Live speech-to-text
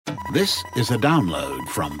This is a download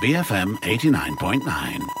from BFM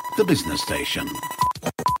 89.9, the business station.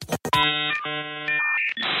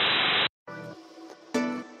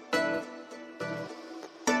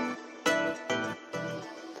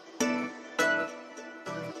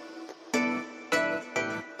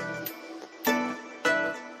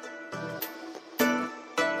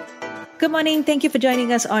 Good morning. Thank you for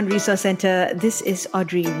joining us on Resource Center. This is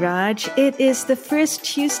Audrey Raj. It is the first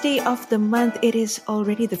Tuesday of the month. It is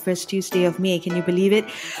already the first Tuesday of May. Can you believe it?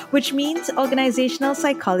 Which means organizational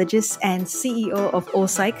psychologist and CEO of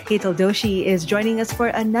OPsych, Hetal Doshi, is joining us for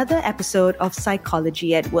another episode of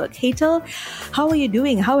Psychology at Work. Hetal, how are you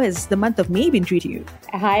doing? How has the month of May been treating you?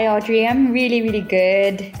 Hi, Audrey. I'm really, really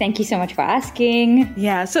good. Thank you so much for asking.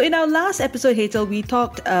 Yeah. So in our last episode, Hetal, we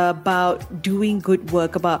talked about doing good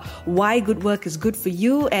work, about why good work is good for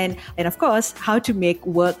you, and of course, how to make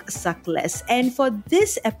work suck less. And for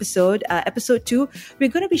this episode, episode 2, we're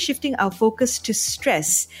going to be shifting our focus to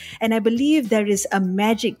stress. And I believe there is a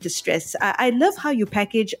magic to stress. I love how you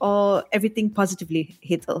package everything positively,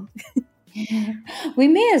 Hetal. We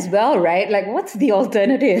may as well, right? Like, what's the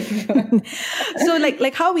alternative? So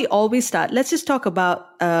like how we always start, let's just talk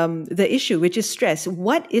about the issue, which is stress.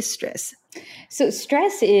 What is stress? So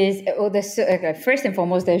stress is, first and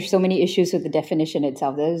foremost, there's so many issues with the definition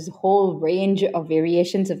itself. There's a whole range of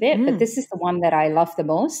variations of it, but this is the one that I love the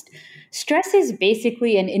most. Stress is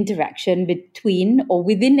basically an interaction between or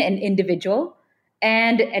within an individual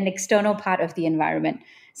and an external part of the environment.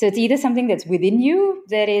 So it's either something that's within you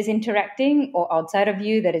that is interacting or outside of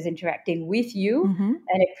you that is interacting with you, and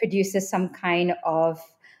it produces some kind of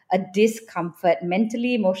a discomfort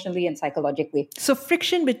mentally, emotionally, and psychologically. So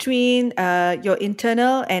friction between your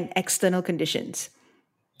internal and external conditions.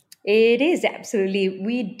 It is, absolutely.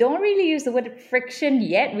 We don't really use the word friction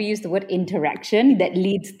yet. We use the word interaction that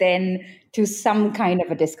leads then to some kind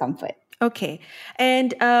of a discomfort. Okay.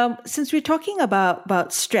 And since we're talking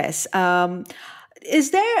about stress,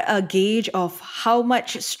 is there a gauge of how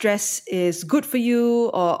much stress is good for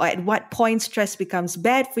you, or at what point stress becomes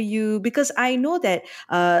bad for you? Because I know that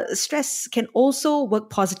stress can also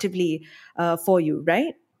work positively for you,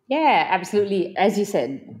 right? Yeah, absolutely. As you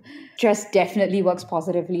said, stress definitely works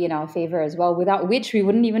positively in our favor as well, without which we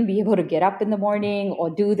wouldn't even be able to get up in the morning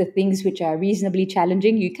or do the things which are reasonably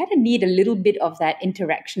challenging. You kind of need a little bit of that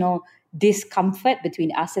interactional discomfort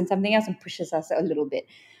between us and something else and pushes us a little bit.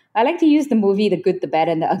 I like to use the movie The Good, the Bad,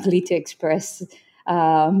 and the Ugly to express,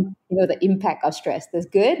 the impact of stress. There's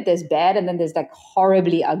good, there's bad, and then there's like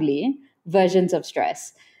horribly ugly versions of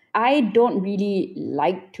stress. I don't really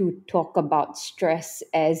like to talk about stress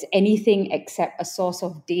as anything except a source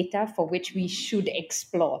of data for which we should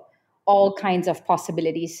explore all kinds of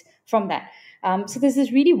possibilities from that. So there's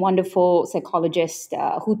this really wonderful psychologist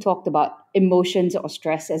who talked about emotions or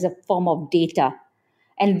stress as a form of data,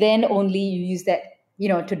 and then only you use that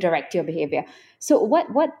to direct your behavior. So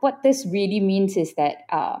what this really means is that,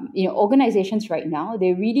 organizations right now,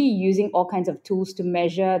 they're really using all kinds of tools to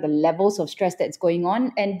measure the levels of stress that's going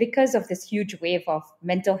on. And because of this huge wave of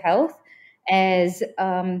mental health as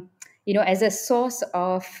a source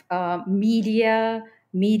of media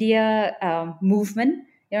movement,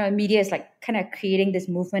 media is like kind of creating this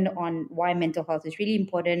movement on why mental health is really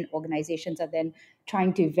important. Organizations are then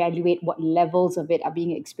trying to evaluate what levels of it are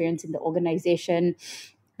being experienced in the organization.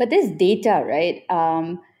 But this data, right?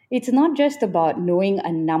 It's not just about knowing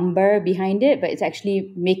a number behind it, but it's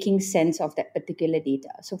actually making sense of that particular data.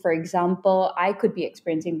 So for example, I could be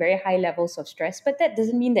experiencing very high levels of stress, but that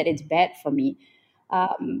doesn't mean that it's bad for me.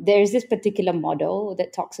 There's this particular model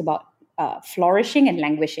that talks about flourishing and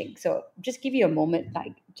languishing. So just give you a moment,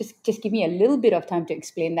 just give me a little bit of time to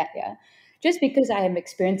explain that. Yeah, just because I am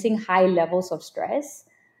experiencing high levels of stress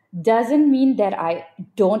doesn't mean that I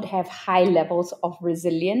don't have high levels of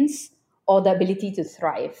resilience or the ability to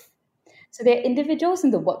thrive. So there are individuals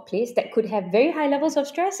in the workplace that could have very high levels of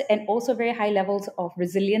stress and also very high levels of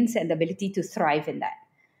resilience and the ability to thrive in that.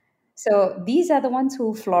 So these are the ones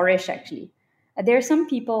who flourish actually. There are some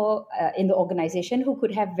people in the organization who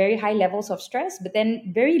could have very high levels of stress, but then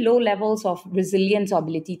very low levels of resilience or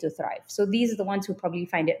ability to thrive. So these are the ones who probably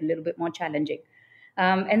find it a little bit more challenging.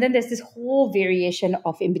 And then there's this whole variation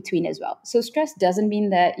of in between as well. So stress doesn't mean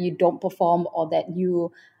that you don't perform or that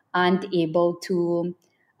you aren't able to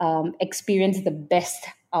experience the best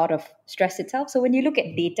out of stress itself. So when you look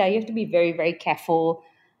at data, you have to be very, very careful,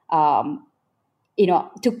 to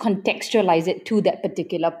contextualize it to that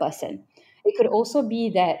particular person. It could also be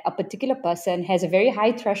that a particular person has a very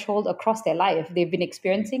high threshold across their life. They've been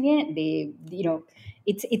experiencing it.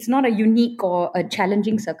 It's not a unique or a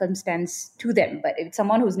challenging circumstance to them, but it's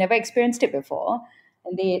someone who's never experienced it before.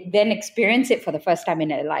 and they then experience it for the first time in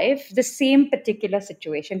their life, the same particular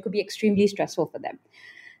situation could be extremely stressful for them.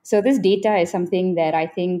 So this data is something that I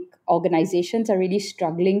think organizations are really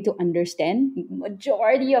struggling to understand.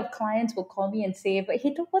 Majority of clients will call me and say, but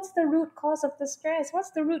Hito, what's the root cause of the stress? What's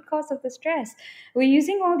the root cause of the stress? We're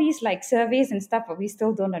using all these like surveys and stuff, but we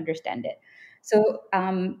still don't understand it. So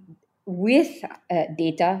with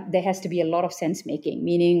data, there has to be a lot of sense making,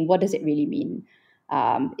 meaning what does it really mean?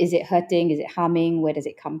 Is it hurting? Is it harming? Where does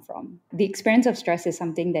it come from? The experience of stress is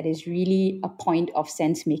something that is really a point of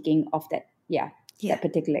sense making of that, that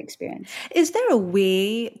particular experience. Is there a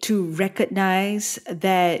way to recognize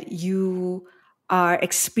that you are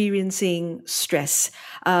experiencing stress?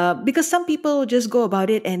 Because some people just go about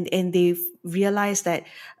it and they realize that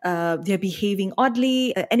they're behaving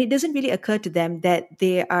oddly, and it doesn't really occur to them that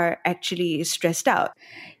they are actually stressed out.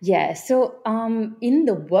 Yeah. So in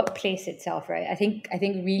the workplace itself, right? I think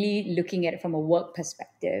really looking at it from a work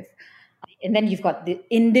perspective, and then you've got the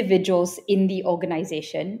individuals in the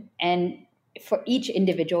organization, and for each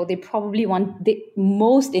individual,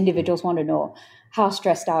 most individuals want to know, how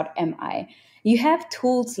stressed out am I? You have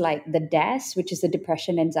tools like the DASS, which is the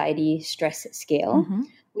Depression, Anxiety, Stress Scale,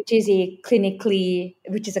 which is a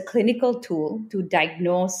clinical tool to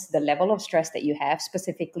diagnose the level of stress that you have,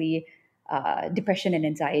 specifically depression and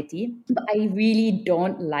anxiety. But I really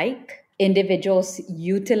don't like individuals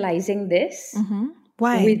utilizing this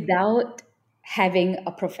Why? without having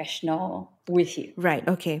a professional with you. Right.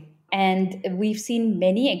 Okay. And we've seen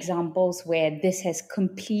many examples where this has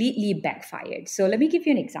completely backfired. So let me give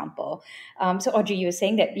you an example. So Audrey, you were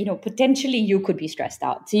saying that, potentially you could be stressed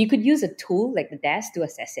out. So you could use a tool like the DASS to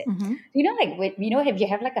assess it. If you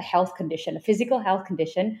have like a health condition, a physical health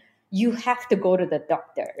condition, you have to go to the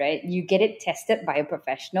doctor, right? You get it tested by a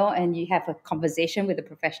professional and you have a conversation with a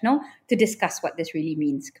professional to discuss what this really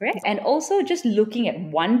means, correct? And also just looking at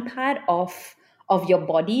one part of your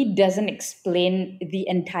body doesn't explain the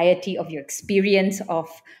entirety of your experience of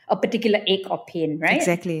a particular ache or pain, right?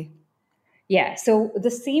 Exactly. Yeah. So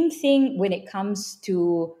the same thing when it comes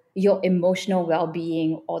to your emotional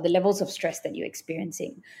well-being or the levels of stress that you're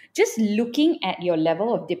experiencing. Just looking at your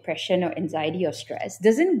level of depression or anxiety or stress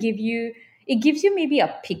it gives you maybe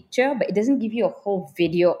a picture, but it doesn't give you a whole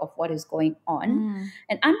video of what is going on.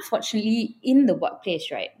 And unfortunately, in the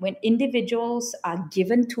workplace, right, when individuals are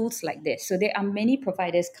given tools like this, so there are many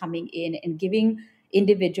providers coming in and giving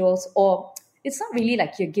individuals, or it's not really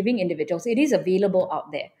like you're giving individuals, it is available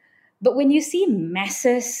out there. But when you see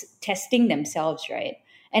masses testing themselves, right,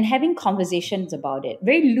 and having conversations about it,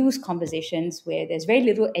 very loose conversations where there's very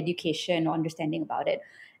little education or understanding about it,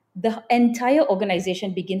 the entire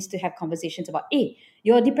organization begins to have conversations about,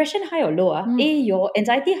 your depression high or lower, your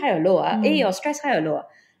anxiety high or lower, your stress high or lower.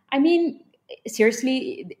 I mean,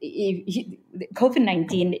 seriously,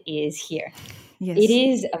 COVID-19 is here. Yes. It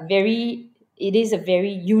is a very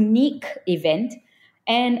unique event.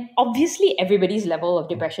 And obviously, everybody's level of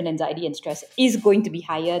depression, anxiety, and stress is going to be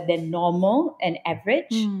higher than normal and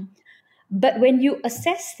average. But when you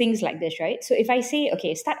assess things like this, right? So if I say,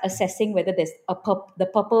 okay, start assessing whether there's the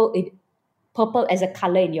purple as a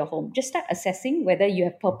color in your home. Just start assessing whether you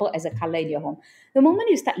have purple as a color in your home. The moment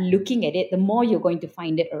you start looking at it, the more you're going to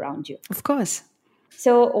find it around you. Of course.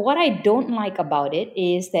 So what I don't like about it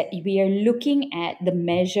is that we are looking at the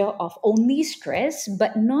measure of only stress,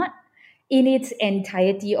 but not in its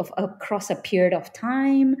entirety of across a period of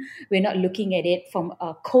time. We're not looking at it from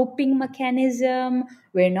a coping mechanism.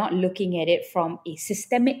 We're not looking at it from a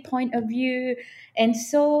systemic point of view. And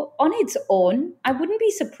so on its own, I wouldn't be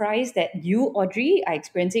surprised that you, Audrey, are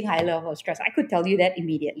experiencing higher level of stress. I could tell you that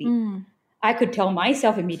immediately. I could tell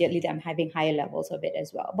myself immediately that I'm having higher levels of it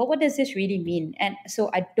as well. But what does this really mean? And so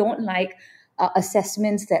I don't like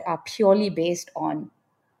assessments that are purely based on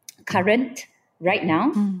current, right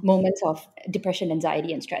now, moments of depression,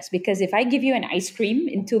 anxiety, and stress. Because if I give you an ice cream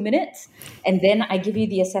in 2 minutes and then I give you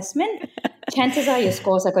the assessment, chances are your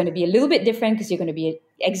scores are going to be a little bit different because you're going to be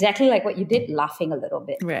exactly like what you did, laughing a little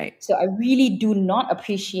bit. Right. So I really do not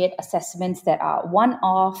appreciate assessments that are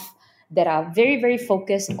one-off, that are very, very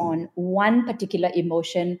focused on one particular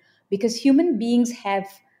emotion, because human beings have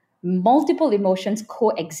multiple emotions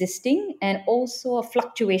coexisting and also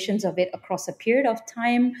fluctuations of it across a period of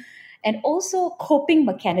time. And also coping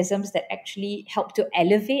mechanisms that actually help to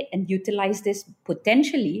elevate and utilize this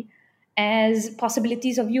potentially as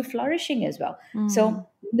possibilities of you flourishing as well. So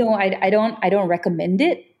no, I don't recommend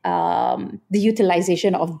it. The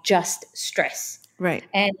utilization of just stress, right,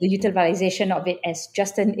 and the utilization of it as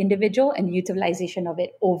just an individual, and utilization of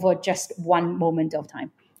it over just one moment of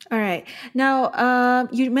time. All right. Now,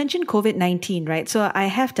 you mentioned COVID-19, right? So I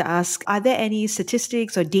have to ask, are there any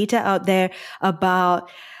statistics or data out there about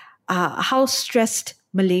how stressed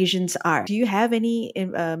Malaysians are? Do you have any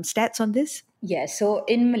stats on this? Yeah, so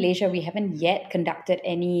in Malaysia, we haven't yet conducted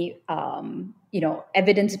any,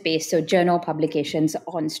 evidence-based, so journal publications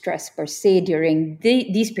on stress per se during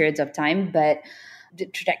these periods of time. But the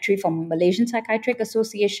trajectory from Malaysian Psychiatric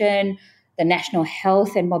Association, the National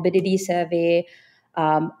Health and Morbidity Survey,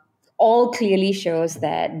 um, all clearly shows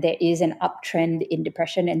that there is an uptrend in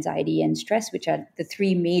depression, anxiety, and stress, which are the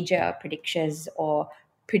three major predictors or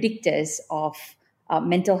predictors of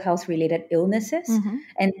mental health related illnesses.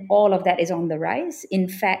 And all of that is on the rise. In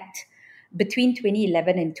fact, between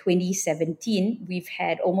 2011 and 2017, we've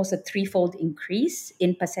had almost a threefold increase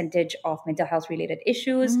in percentage of mental health related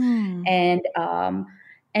issues, and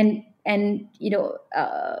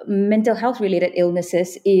mental health related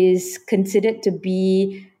illnesses is considered to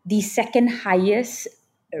be the second highest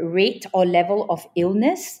rate or level of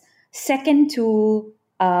illness, second to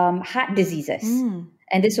heart diseases.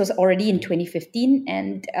 And this was already in 2015.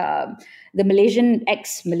 And the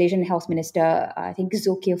ex-Malaysian Health Minister, I think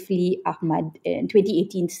Zulkifli Ahmad, in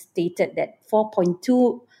 2018 stated that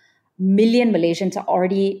 4.2 million Malaysians are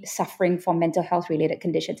already suffering from mental health related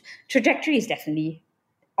conditions. Trajectory is definitely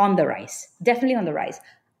on the rise. Definitely on the rise.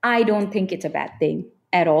 I don't think it's a bad thing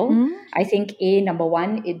at all. I think number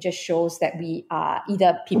one, it just shows that we are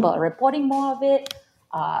either people are reporting more of it.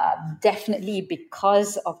 Definitely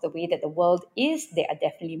because of the way that the world is, there are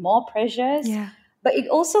definitely more pressures. Yeah. But it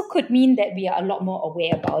also could mean that we are a lot more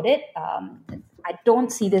aware about it. I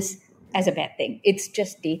don't see this as a bad thing. It's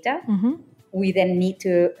just data. We then need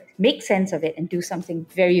to make sense of it and do something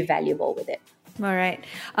very valuable with it. All right.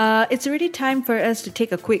 It's already time for us to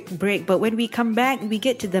take a quick break. But when we come back, we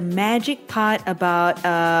get to the magic part about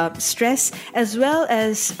stress, as well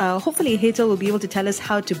as hopefully Hazel will be able to tell us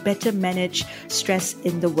how to better manage stress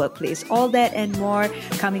in the workplace. All that and more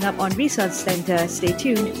coming up on Resource Center. Stay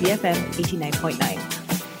tuned, BFM 89.9.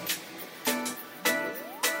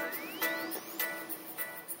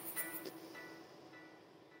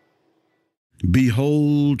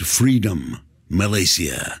 Behold freedom,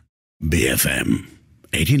 Malaysia. BFM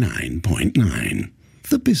 89.9,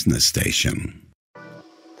 the business station.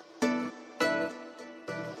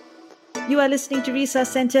 You are listening to Resource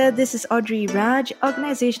Center. This is Audrey Raj,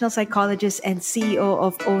 organizational psychologist and CEO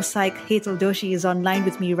of OPsych. Hazel Doshi is online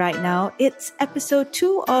with me right now. It's episode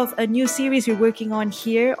 2 of a new series we're working on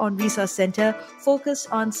here on Resource Center, focused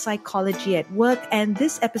on psychology at work. And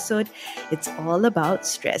this episode, it's all about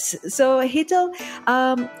stress. So Hazel,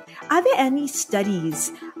 are there any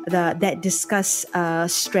studies that discuss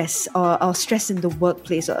stress or stress in the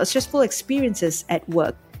workplace or stressful experiences at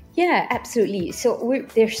work? Yeah, absolutely. So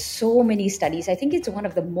there's so many studies. I think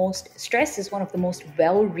stress is one of the most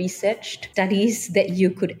well-researched studies that you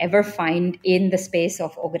could ever find in the space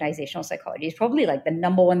of organizational psychology. It's probably like the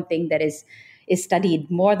number one thing that is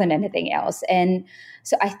studied more than anything else. And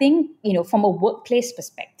so I think, from a workplace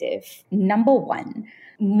perspective, number one,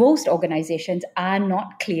 most organizations are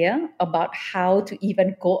not clear about how to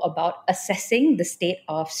even go about assessing the state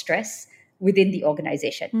of stress within the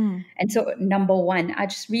organization. And so number one, I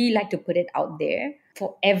just really like to put it out there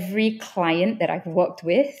for every client that I've worked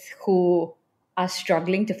with who are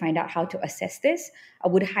struggling to find out how to assess this. I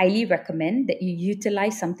would highly recommend that you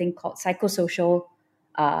utilize something called psychosocial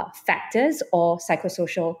factors or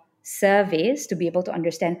psychosocial surveys to be able to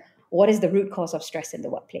understand what is the root cause of stress in the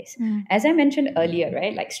workplace. As I mentioned earlier,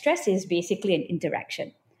 right, like stress is basically an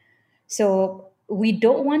interaction. So we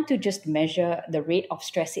don't want to just measure the rate of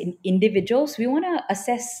stress in individuals. We want to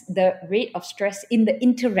assess the rate of stress in the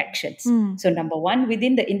interactions. So number one,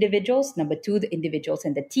 within the individuals. Number two, the individuals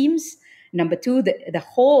and the teams. Number two, the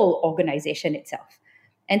whole organization itself.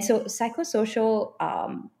 And so psychosocial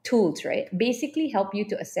tools, right, basically help you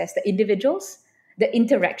to assess the individuals, the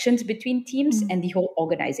interactions between teams, and the whole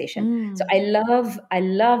organization. So I love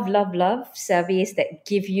surveys that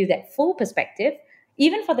give you that full perspective,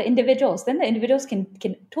 even for the individuals. Then the individuals can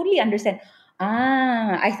totally understand,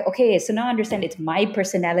 okay, so now I understand it's my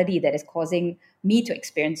personality that is causing me to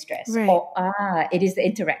experience stress. Right. Or, it is the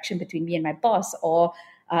interaction between me and my boss. Or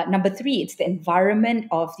number three, it's the environment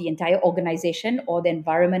of the entire organization or the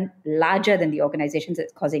environment larger than the organization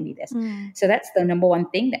that's causing me this. So that's the number one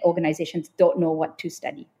thing that organizations don't know what to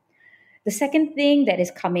study. The second thing that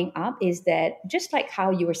is coming up is that, just like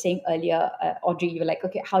how you were saying earlier, Audrey, you were like,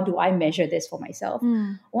 okay, how do I measure this for myself?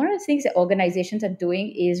 One of the things that organizations are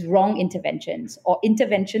doing is wrong interventions, or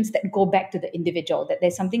interventions that go back to the individual, that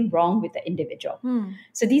there's something wrong with the individual.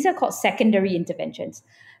 So these are called secondary interventions.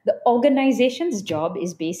 The organization's job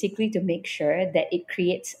is basically to make sure that it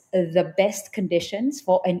creates the best conditions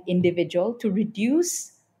for an individual to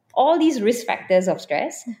reduce all these risk factors of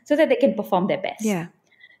stress so that they can perform their best. Yeah.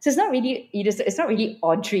 So it's not really it's not really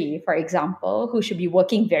Audrey, for example, who should be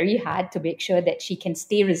working very hard to make sure that she can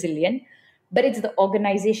stay resilient, but it's the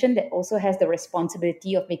organization that also has the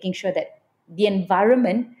responsibility of making sure that the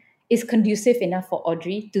environment is conducive enough for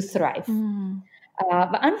Audrey to thrive.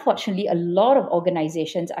 But unfortunately, a lot of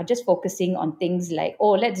organizations are just focusing on things like,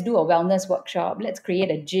 oh, let's do a wellness workshop, let's create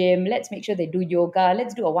a gym, let's make sure they do yoga,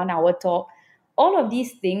 let's do a 1 hour talk. All of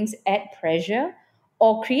these things add pressure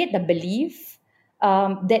or create the belief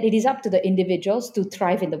that it is up to the individuals to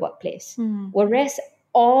thrive in the workplace. Whereas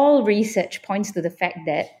all research points to the fact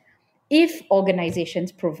that if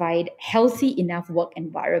organizations provide healthy enough work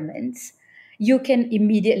environments, you can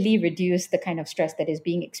immediately reduce the kind of stress that is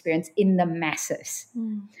being experienced in the masses.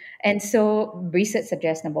 And so research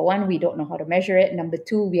suggests, number one, we don't know how to measure it. Number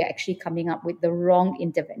two, we are actually coming up with the wrong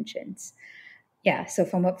interventions. Yeah, so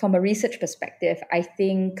from a research perspective, I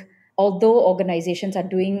think although organizations are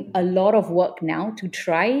doing a lot of work now to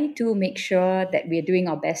try to make sure that we're doing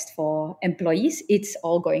our best for employees, it's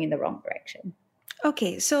all going in the wrong direction.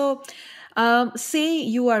 Okay, so say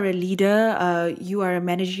you are a leader, you are a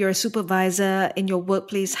manager, you're a supervisor in your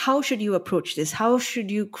workplace. How should you approach this? How should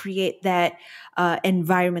you create that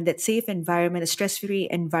environment, that safe environment, a stress-free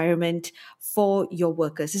environment for your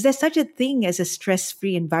workers? Is there such a thing as a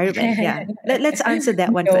stress-free environment? Yeah, let's answer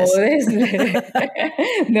that one first.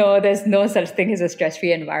 There's no such thing as a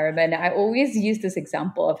stress-free environment. I always use this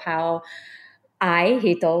example of how I,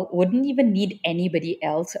 Hetal, wouldn't even need anybody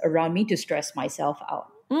else around me to stress myself out.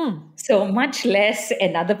 So much less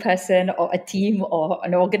another person or a team or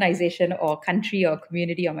an organization or country or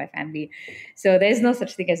community or my family. So there's no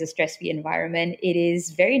such thing as a stress-free environment. It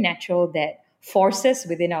is very natural that forces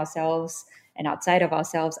within ourselves and outside of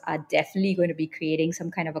ourselves are definitely going to be creating some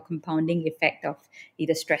kind of a compounding effect of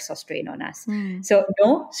either stress or strain on us. So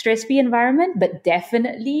no stress-free environment, but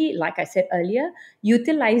definitely, like I said earlier,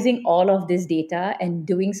 utilizing all of this data and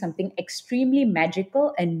doing something extremely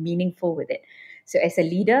magical and meaningful with it. So as a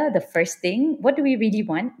leader, the first thing, what do we really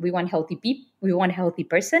want? We want healthy people, we want a healthy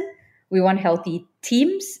person, we want healthy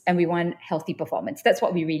teams, and we want healthy performance. That's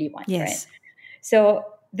what we really want, right? So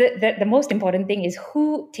the most important thing is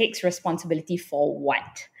who takes responsibility for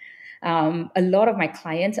what. A lot of my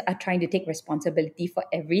clients are trying to take responsibility for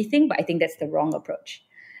everything, but I think that's the wrong approach.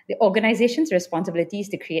 The organization's responsibility is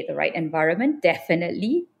to create the right environment,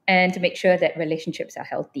 definitely, and to make sure that relationships are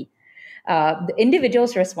healthy. The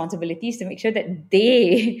individual's responsibility is to make sure that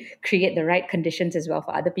they create the right conditions as well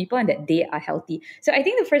for other people and that they are healthy. So I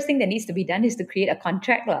think the first thing that needs to be done is to create a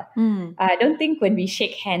contract. I don't think when we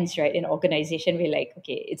shake hands, right, in an organization, we're like,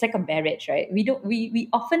 okay, it's like a marriage, right? We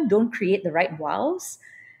often don't create the right vows.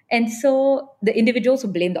 And so the individuals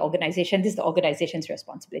will blame the organization. This is the organization's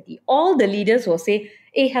responsibility. All the leaders will say,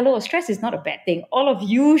 hey, hello, stress is not a bad thing. All of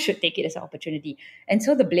you should take it as an opportunity. And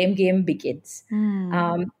so the blame game begins.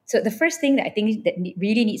 So the first thing that I think that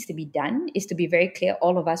really needs to be done is to be very clear.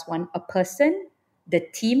 All of us want a person, the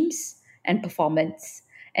teams, and performance.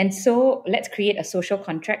 And so let's create a social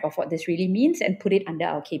contract of what this really means and put it under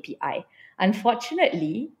our KPI.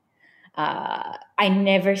 Unfortunately, I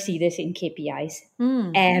never see this in KPIs,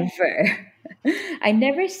 ever. I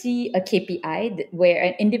never see a KPI where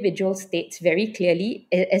an individual states very clearly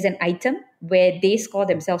as an item where they score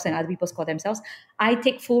themselves and other people score themselves. I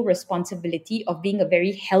take full responsibility of being a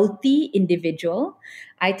very healthy individual.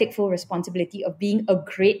 I take full responsibility of being a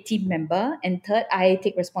great team member. And third, I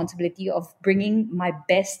take responsibility of bringing my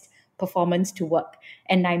best performance to work.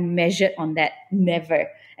 And I measured on that, never.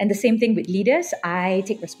 And the same thing with leaders. I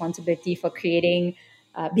take responsibility for creating,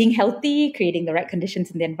 being healthy, creating the right conditions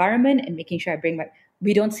in the environment, and making sure I bring my.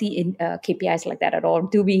 We don't see in KPIs like that at all,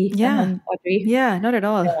 do we? Audrey? Yeah, not at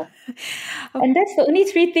all. Yeah. And that's the only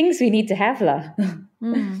three things we need to have, lah.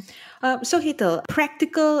 So, Hetal,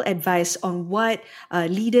 practical advice on what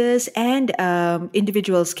leaders and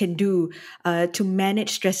individuals can do to manage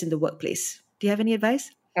stress in the workplace. Do you have any advice?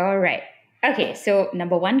 All right. Okay, so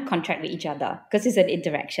number one, contract with each other because it's an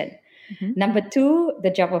interaction. Number two, the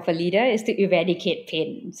job of a leader is to eradicate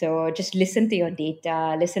pain. So just listen to your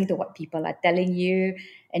data, listen to what people are telling you.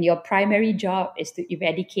 And your primary job is to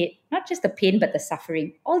eradicate not just the pain, but the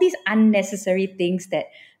suffering. All these unnecessary things that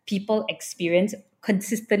people experience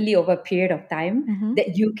consistently over a period of time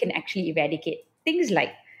that you can actually eradicate. Things like,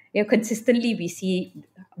 consistently we see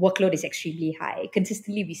workload is extremely high.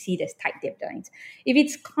 Consistently we see there's tight deadlines. If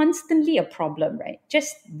it's constantly a problem, right,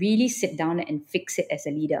 just really sit down and fix it as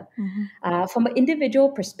a leader. From an individual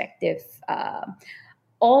perspective,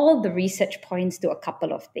 all the research points to a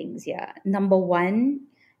couple of things. Yeah. Number one,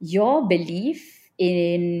 your belief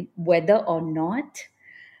in whether or not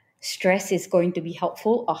stress is going to be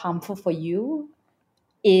helpful or harmful for you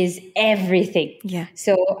is everything. Yeah.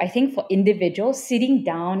 So I think for individuals, sitting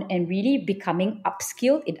down and really becoming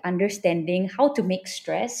upskilled in understanding how to make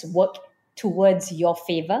stress work towards your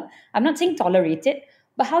favor. I'm not saying tolerate it,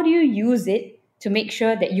 but how do you use it to make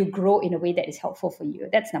sure that you grow in a way that is helpful for you?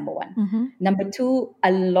 That's number one. Number two,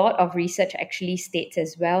 a lot of research actually states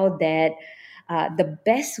as well that the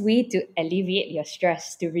best way to alleviate your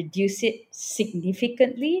stress, to reduce it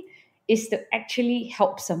significantly, is to actually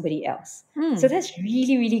help somebody else. So that's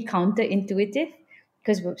really, really counterintuitive,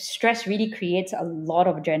 because stress really creates a lot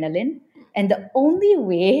of adrenaline. And the only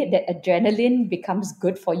way that adrenaline becomes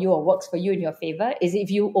good for you or works for you in your favor is if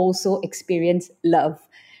you also experience love.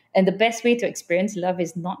 And the best way to experience love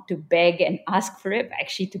is not to beg and ask for it, but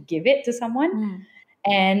actually to give it to someone.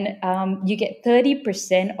 And you get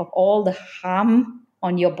 30% of all the harm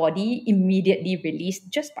on your body immediately released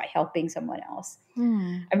just by helping someone else.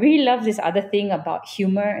 I really love this other thing about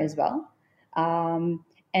humor as well. And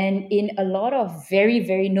in a lot of very,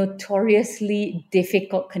 very notoriously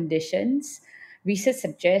difficult conditions, research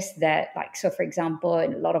suggests that, like, so for example,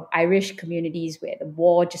 in a lot of Irish communities where the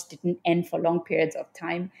war just didn't end for long periods of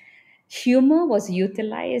time, humor was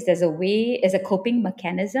utilized as a coping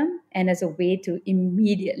mechanism and as a way to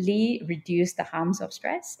immediately reduce the harms of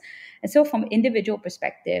stress. And so from an individual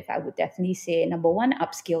perspective, I would definitely say, number one,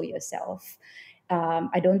 upskill yourself.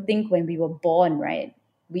 I don't think when we were born, right,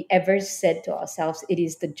 we ever said to ourselves, it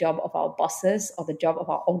is the job of our bosses or the job of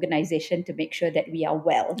our organization to make sure that we are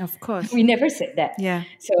well. Of course. We never said that. Yeah.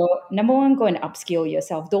 So number one, go and upskill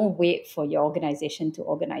yourself. Don't wait for your organization to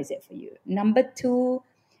organize it for you. Number two,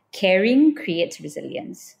 caring creates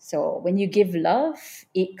resilience. So when you give love,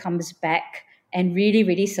 it comes back and really,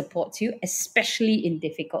 really supports you, especially in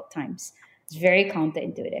difficult times. It's very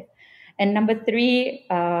counterintuitive. And number three,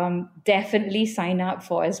 definitely sign up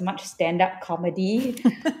for as much stand-up comedy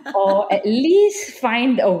or at least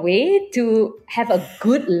find a way to have a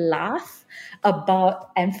good laugh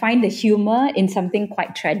about and find the humor in something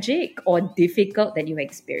quite tragic or difficult that you're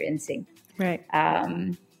experiencing. Right.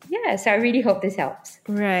 So I really hope this helps.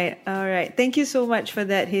 Right. All right. Thank you so much for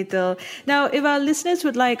that, Hetal. Now, if our listeners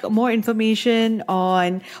would like more information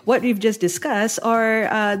on what we've just discussed, or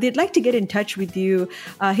they'd like to get in touch with you,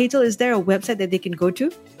 Hetal, is there a website that they can go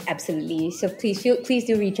to? Absolutely. So please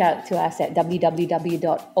do reach out to us at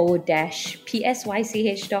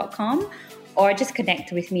www.o-psych.com, or just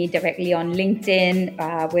connect with me directly on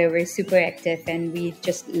LinkedIn, where we're super active and we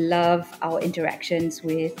just love our interactions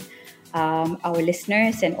with our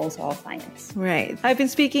listeners and also our clients. Right. I've been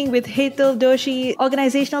speaking with Hetal Doshi,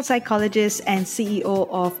 organizational psychologist and CEO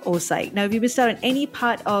of O-Psych. Now, if you missed out on any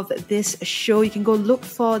part of this show, you can go look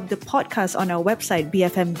for the podcast on our website,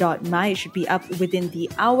 bfm.my. It should be up within the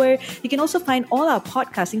hour. You can also find all our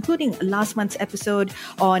podcasts, including last month's episode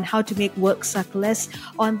on how to make work suck less,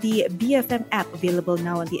 on the BFM app, available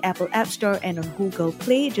now on the Apple App Store and on Google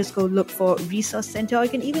Play. Just go look for Resource Center, or you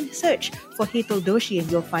can even search for Hetal Doshi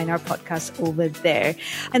and you'll find our podcast over there.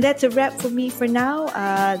 And that's a wrap for me for now.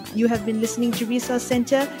 You have been listening to Resource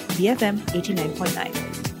Center, BFM 89.9.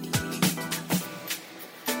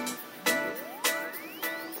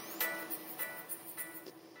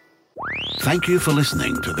 Thank you for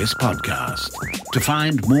listening to this podcast. To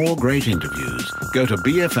find more great interviews, go to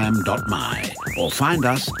bfm.my or find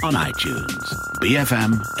us on iTunes.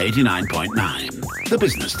 BFM 89.9, the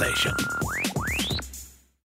business station.